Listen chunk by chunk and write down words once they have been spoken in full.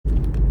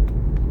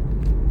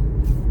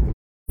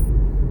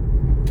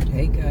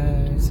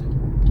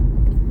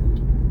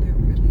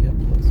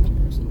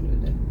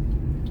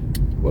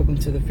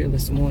welcome to the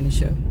Fearless Morning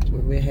Show,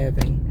 where we're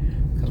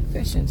having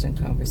confessions and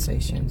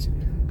conversations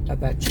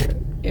about your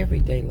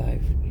everyday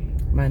life.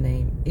 My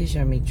name is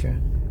Yamitra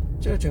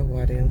Jojo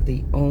Waddell,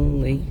 the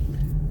only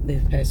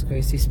Live Past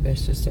Crazy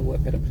specialist. So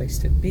what better place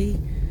to be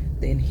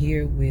than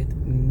here with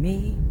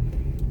me?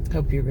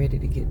 Hope you're ready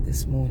to get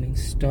this morning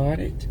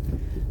started.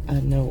 I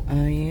know I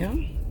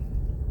am.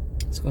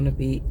 It's going to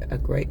be a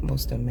great,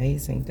 most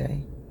amazing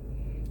day.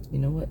 You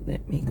know what?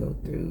 Let me go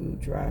through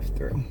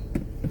drive-through.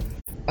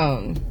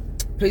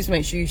 Please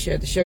make sure you share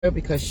the show,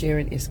 because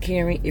sharing is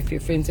caring. If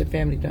your friends and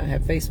family don't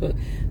have Facebook,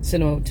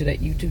 send them over to that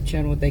YouTube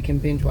channel where they can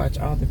binge watch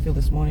all the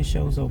Fearless Morning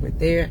shows over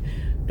there.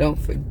 Don't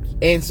forget,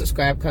 and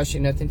subscribe, cost you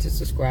nothing to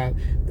subscribe.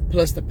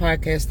 Plus the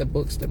podcast, the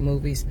books, the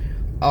movies,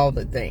 all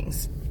the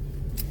things.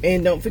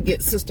 And don't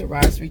forget, Sister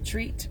Rise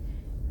Retreat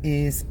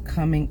is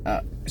coming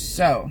up.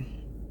 So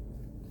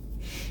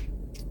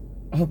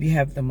I hope you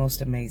have the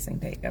most amazing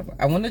day ever.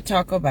 I want to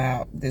talk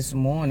about this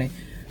morning.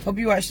 Hope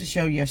you watched the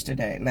show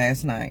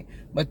last night.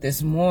 But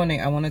this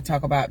morning, I want to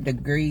talk about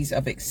degrees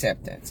of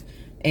acceptance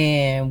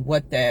and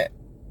what that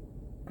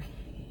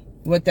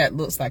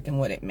looks like and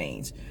what it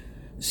means.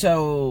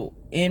 So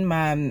in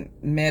my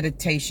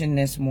meditation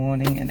this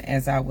morning, and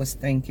as I was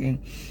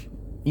thinking,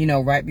 you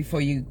know, right before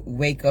you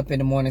wake up in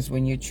the mornings,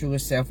 when your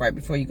truest self, right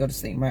before you go to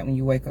sleep, right when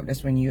you wake up,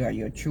 that's when you are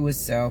your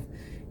truest self,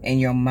 and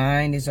your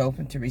mind is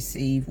open to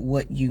receive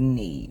what you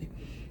need.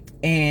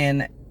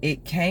 And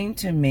it came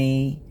to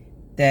me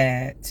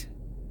that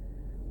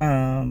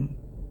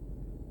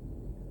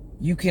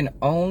you can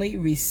only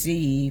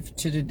receive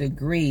to the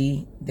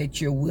degree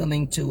that you're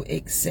willing to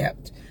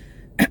accept.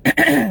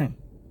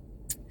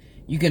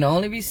 You can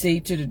only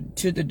receive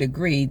to the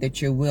degree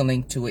that you're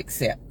willing to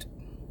accept.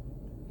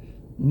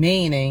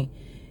 Meaning,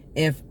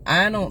 if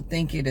I don't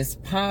think it is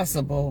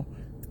possible,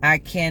 I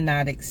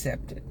cannot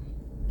accept it.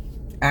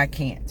 I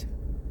can't.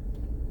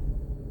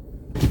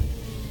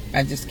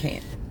 I just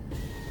can't.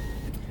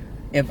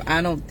 If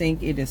I don't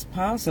think it is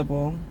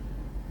possible,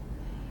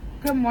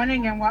 good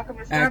morning and welcome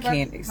to Starbucks. I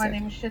can't accept. My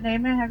name is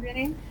Shanae. May I have your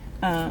name?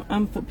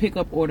 I'm for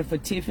pickup order for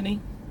Tiffany.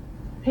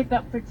 Pick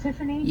up for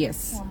Tiffany?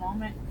 Yes. One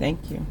moment.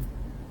 Thank you.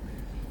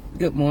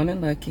 Good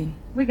morning, Lucky.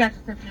 We got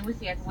you, Tiffany. We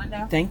see you at the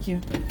window. Thank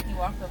you. You're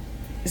welcome.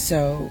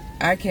 So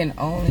I can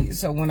only,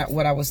 so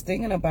what I was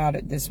thinking about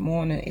it this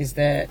morning is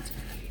that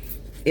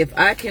if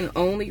I can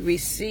only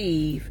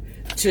receive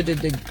to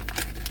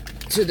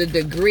the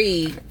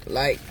degree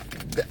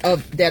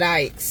that I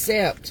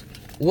accept,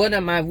 what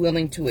am I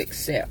willing to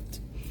accept?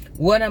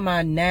 What am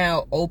I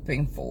now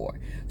open for?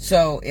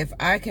 So if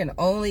I can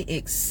only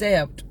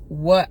accept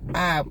what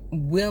I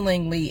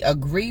willingly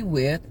agree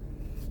with,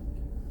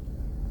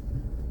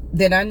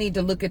 then I need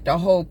to look at the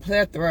whole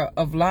plethora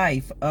of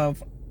life,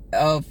 of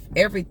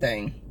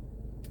everything.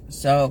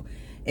 So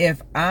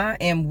if I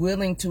am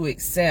willing to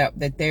accept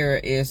that there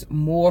is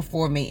more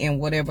for me in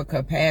whatever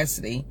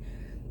capacity,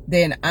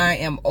 then I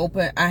am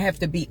open. I have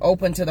to be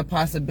open to the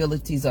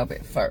possibilities of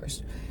it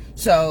first.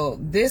 So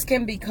this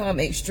can become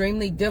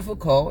extremely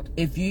difficult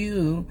if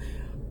you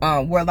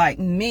were like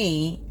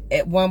me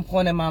at one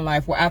point in my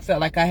life, where I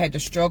felt like I had to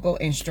struggle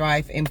and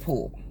strive and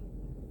pull.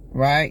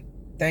 Right?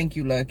 Thank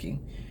you, Lucky.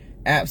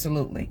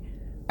 Absolutely.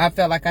 I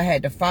felt like I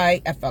had to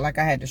fight. I felt like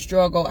I had to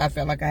struggle. I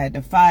felt like I had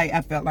to fight.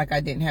 I felt like I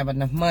didn't have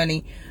enough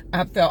money.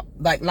 I felt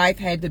like life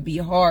had to be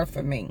hard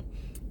for me.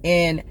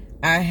 And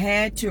I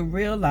had to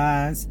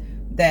realize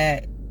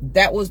that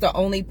that was the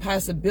only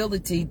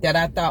possibility that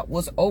I thought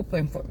was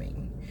open for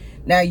me.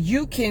 Now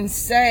you can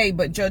say,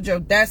 but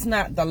Jojo, that's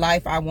not the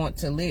life I want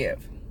to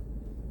live.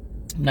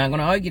 I'm not going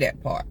to argue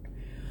that part.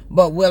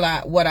 But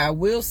what I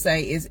will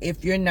say is,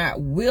 if you're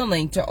not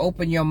willing to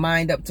open your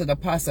mind up to the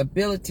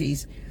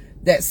possibilities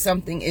that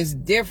something is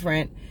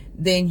different,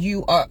 then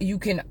you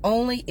can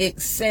only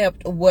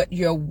accept what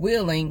you're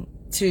willing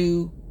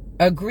to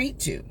agree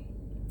to.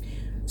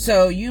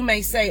 So you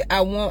may say,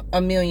 I want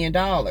 $1 million,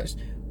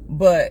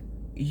 but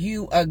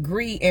you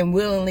agree and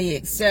willingly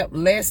accept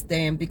less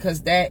than,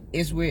 because that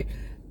is where,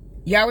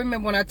 y'all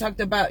remember when I talked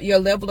about your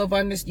level of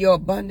your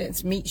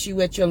abundance meets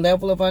you at your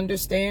level of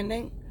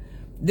understanding?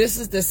 This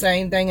is the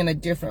same thing in a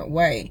different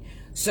way.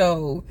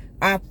 So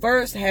I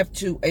first have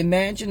to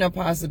imagine the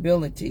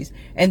possibilities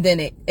and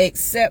then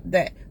accept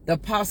that the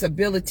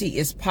possibility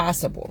is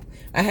possible.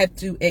 I have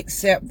to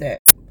accept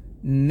that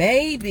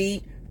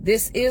maybe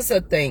this is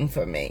a thing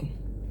for me.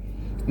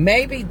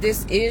 Maybe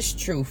this is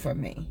true for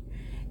me.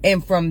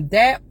 And from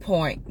that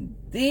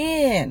point,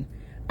 then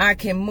I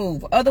can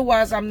move.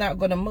 Otherwise, I'm not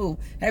going to move.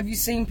 Have you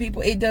seen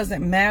people? It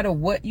doesn't matter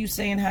what you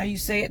say and how you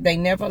say it. They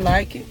never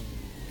like it.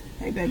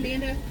 Hey, baby.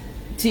 Amanda.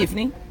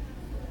 Tiffany.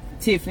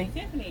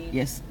 Tiffany.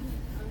 Yes.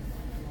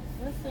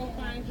 Let's go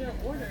find your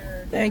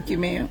order. Thank you,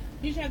 ma'am.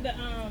 You should have the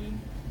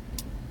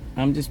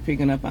I'm just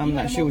picking up. I'm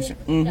not sure.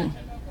 Yeah.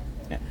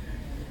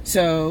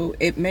 So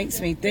it makes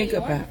me think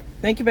about.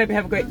 Thank you, baby.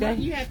 Have a great day.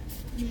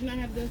 You do not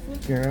have the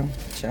food? Girl,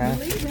 child.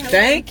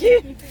 Thank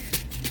you.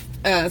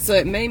 So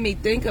it made me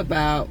think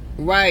about,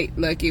 right,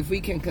 like if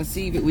we can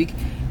conceive it,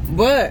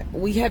 But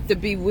we have to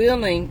be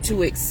willing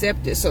to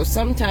accept it. So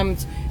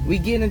sometimes we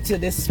get into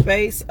this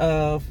space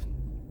of,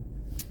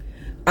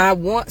 I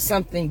want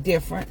something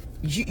different.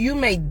 You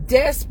may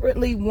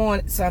desperately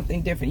want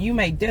something different. You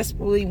may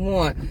desperately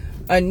want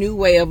a new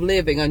way of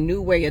living, a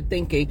new way of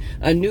thinking,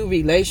 a new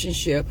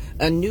relationship,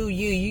 a new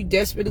you. You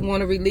desperately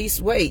want to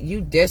release weight.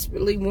 You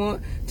desperately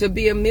want to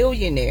be a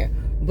millionaire.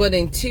 But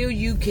until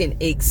you can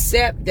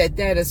accept that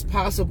that is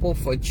possible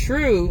for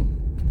true,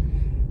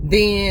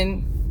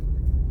 then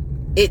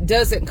it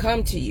doesn't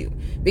come to you,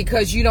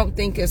 because you don't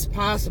think it's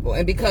possible.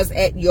 And because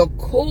at your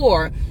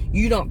core,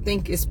 you don't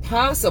think it's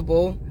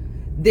possible,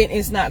 then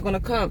it's not going to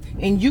come.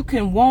 And you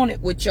can want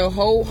it with your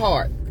whole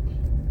heart.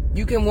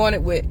 You can want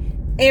it with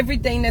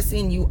everything that's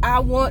in you. I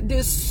want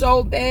this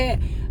so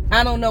bad,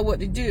 I don't know what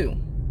to do.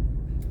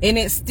 And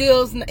it's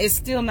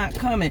still not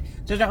coming.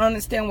 So I don't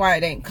understand why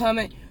it ain't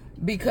coming.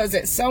 Because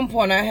at some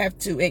point I have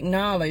to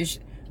acknowledge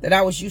that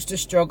I was used to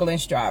struggling,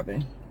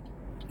 striving.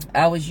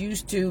 I was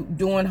used to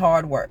doing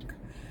hard work.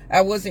 I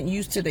wasn't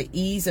used to the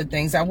ease of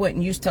things. I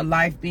wasn't used to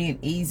life being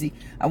easy.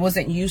 I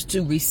wasn't used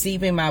to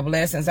receiving my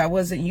blessings. I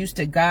wasn't used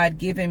to God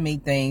giving me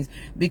things,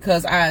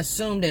 because I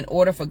assumed in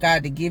order for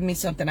God to give me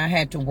something, I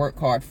had to work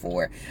hard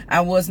for it.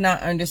 I was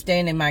not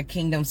understanding my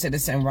kingdom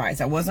citizen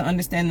rights. I wasn't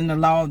understanding the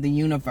law of the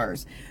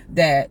universe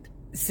that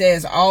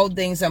says all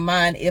things are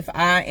mine if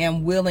I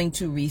am willing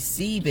to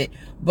receive it.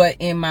 But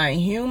in my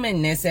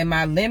humanness and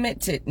my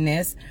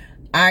limitedness,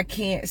 I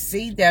can't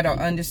see that or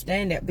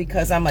understand it,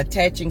 because I'm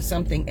attaching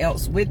something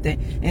else with it.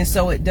 And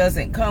so it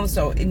doesn't come.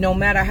 So no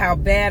matter how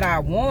bad I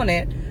want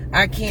it,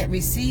 I can't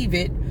receive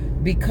it,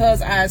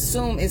 because I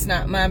assume it's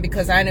not mine,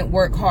 because I didn't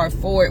work hard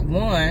for it,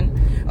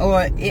 one,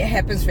 or it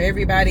happens for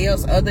everybody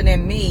else other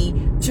than me,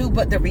 two.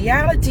 But the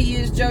reality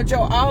is,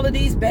 JoJo, all of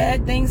these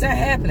bad things are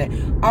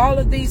happening. All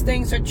of these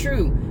things are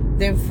true.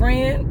 Then,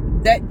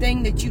 friend, that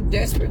thing that you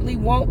desperately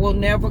want will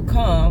never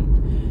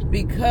come,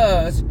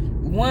 because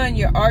one,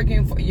 you're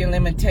arguing for your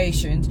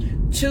limitations.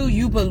 Two,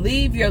 you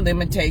believe your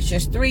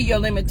limitations. Three, your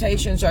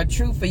limitations are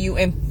true for you.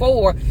 And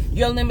four,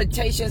 your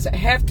limitations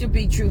have to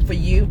be true for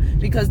you,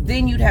 because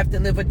then you'd have to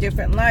live a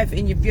different life.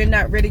 And if you're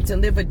not ready to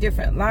live a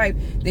different life,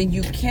 then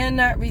you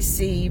cannot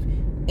receive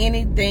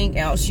anything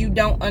else. You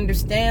don't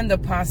understand the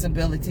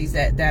possibilities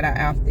that are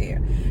out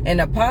there. And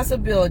the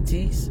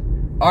possibilities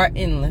are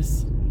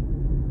endless.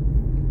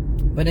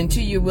 But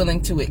until you're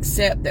willing to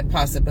accept that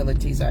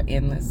possibilities are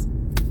endless,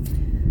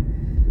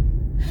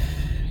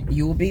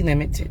 you will be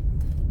limited.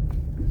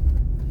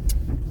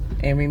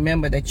 And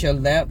remember that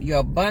your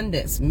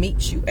abundance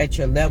meets you at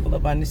your level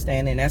of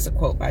understanding. That's a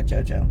quote by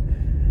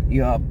JoJo.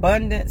 Your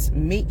abundance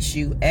meets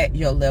you at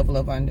your level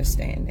of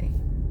understanding.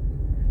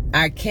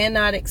 I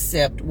cannot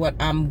accept what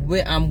I'm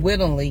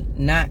willingly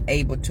not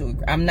able to.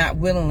 I'm not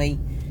willingly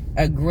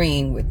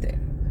agreeing with it.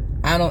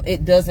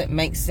 It doesn't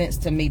make sense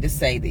to me to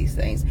say these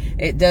things.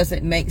 It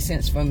doesn't make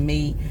sense for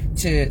me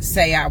to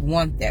say I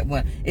want that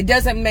one. It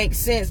doesn't make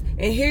sense.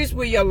 And here's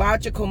where your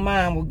logical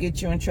mind will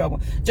get you in trouble.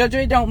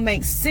 JoJo, it don't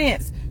make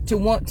sense to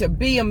want to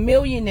be a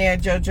millionaire,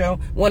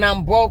 JoJo, when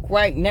I'm broke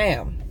right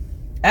now.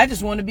 I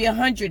just want to be a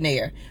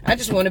hundredaire. I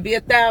just want to be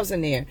a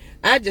thousandaire.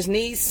 I just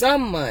need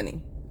some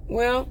money.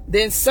 Well,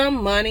 then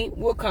some money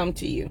will come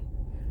to you.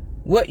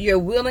 What you're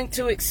willing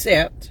to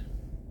accept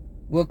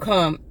will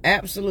come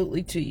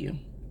absolutely to you.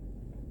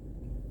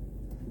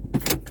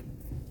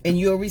 And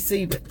you'll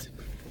receive it.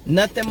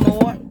 Nothing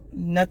more,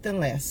 nothing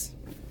less.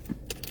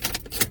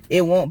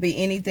 It won't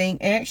be anything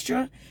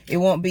extra. It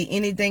won't be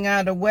anything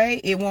out of the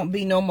way. It won't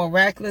be no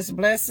miraculous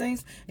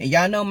blessings. And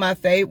y'all know my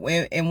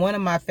favorite, in one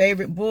of my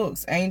favorite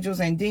books, Angels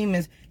and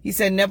Demons, he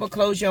said, never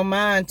close your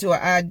mind to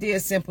an idea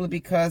simply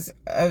because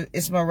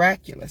it's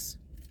miraculous.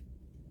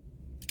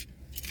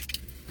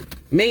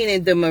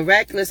 Meaning the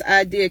miraculous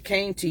idea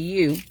came to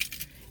you,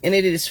 and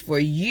it is for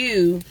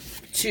you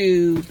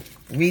to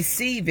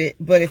receive it.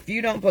 But if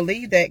you don't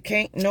believe that,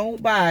 can't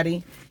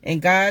nobody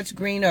in God's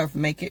green earth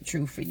make it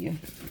true for you.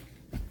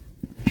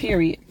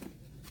 Period.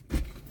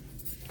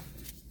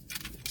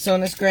 So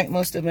on this great,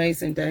 most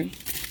amazing day,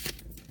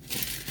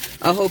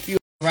 I hope you're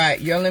right.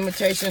 Your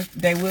limitations,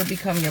 they will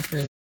become your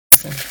prison.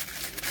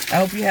 I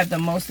hope you have the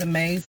most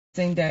amazing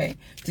day.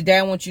 Today,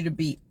 I want you to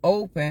be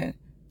open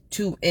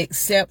to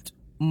accept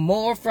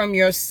more from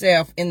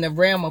yourself in the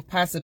realm of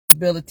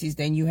possibilities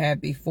than you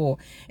had before.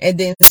 And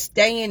then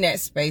stay in that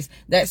space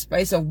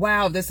of,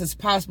 wow, this is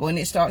possible. And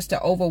it starts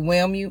to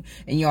overwhelm you,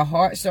 and your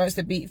heart starts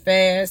to beat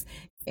fast,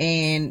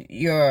 and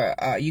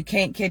you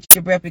can't catch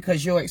your breath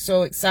because you're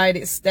so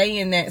excited. Stay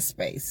in that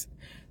space.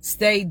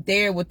 Stay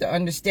there with the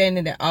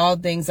understanding that all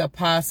things are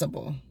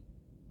possible.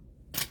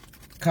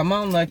 Come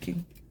on,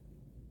 Lucky.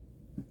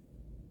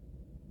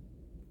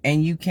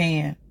 And you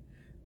can.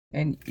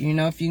 And, you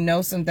know, if you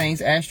know some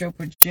things, astral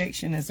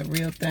projection is a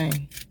real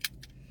thing.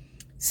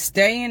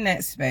 Stay in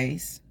that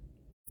space.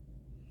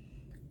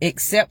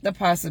 Accept the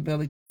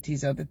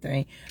possibilities of the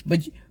thing.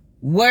 But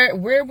where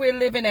we're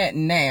living at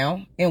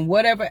now, in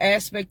whatever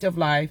aspect of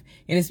life,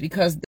 it is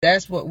because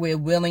that's what we're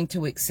willing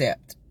to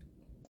accept.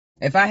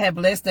 If I have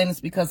less than, it's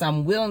because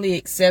I'm willingly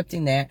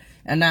accepting that,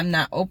 and I'm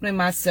not opening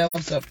myself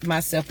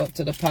up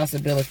to the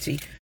possibility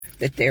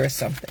that there is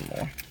something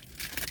more.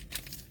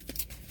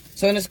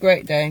 So in this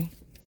great day,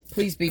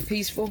 please be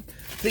peaceful.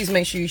 Please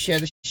make sure you share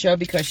the show,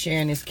 because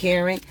sharing is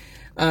caring.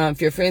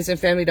 If your friends and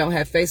family don't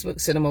have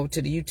Facebook, send them over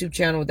to the YouTube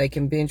channel. They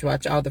can binge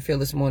watch all the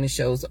Fearless Morning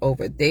shows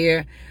over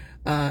there.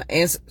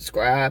 And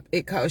subscribe.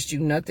 It costs you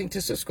nothing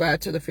to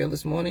subscribe to the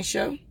Fearless Morning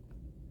Show.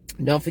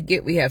 Don't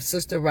forget, we have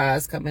Sister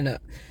Rise coming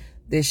up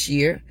this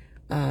year.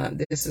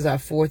 This is our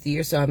 4th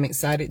year, so I'm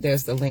excited.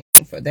 There's the link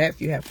for that.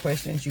 If you have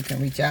questions, you can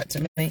reach out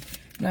to me,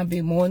 and I'll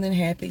be more than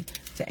happy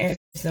to answer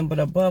them. But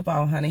above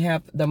all, honey,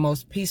 have the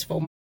most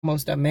peaceful,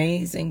 most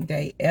amazing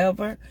day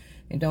ever.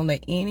 And don't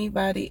let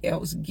anybody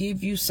else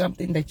give you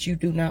something that you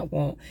do not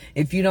want.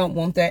 If you don't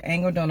want that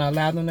anger, don't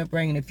allow them to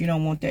bring it. If you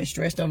don't want that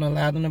stress, don't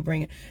allow them to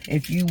bring it.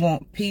 If you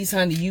want peace,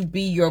 honey, you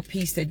be your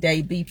peace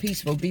today. Be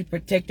peaceful. Be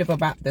protective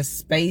about the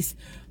space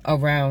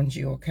around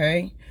you,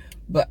 okay?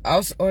 But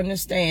also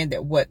understand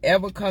that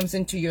whatever comes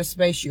into your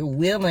space, you're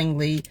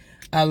willingly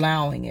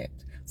allowing it.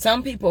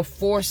 Some people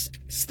force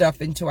stuff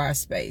into our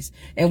space,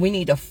 and we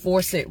need to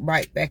force it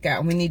right back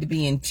out. We need to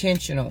be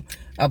intentional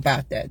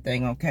about that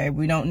thing, okay?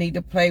 We don't need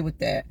to play with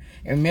that.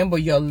 And remember,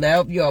 your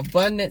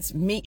abundance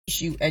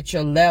meets you at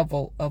your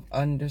level of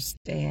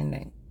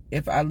understanding,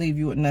 if I leave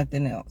you with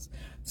nothing else.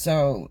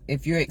 So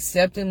if you're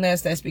accepting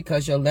less, that's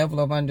because your level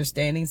of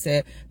understanding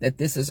said that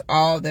this is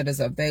all that is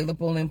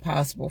available and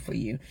possible for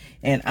you.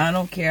 And I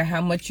don't care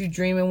how much you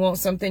dream and want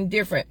something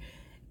different.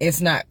 It's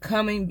not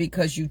coming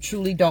because you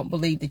truly don't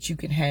believe that you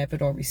can have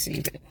it or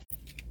receive it.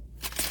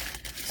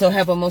 So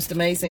have a most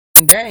amazing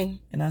day.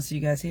 And I'll see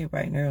you guys here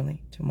bright and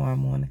early tomorrow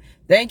morning.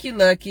 Thank you,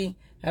 Lucky.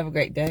 Have a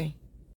great day.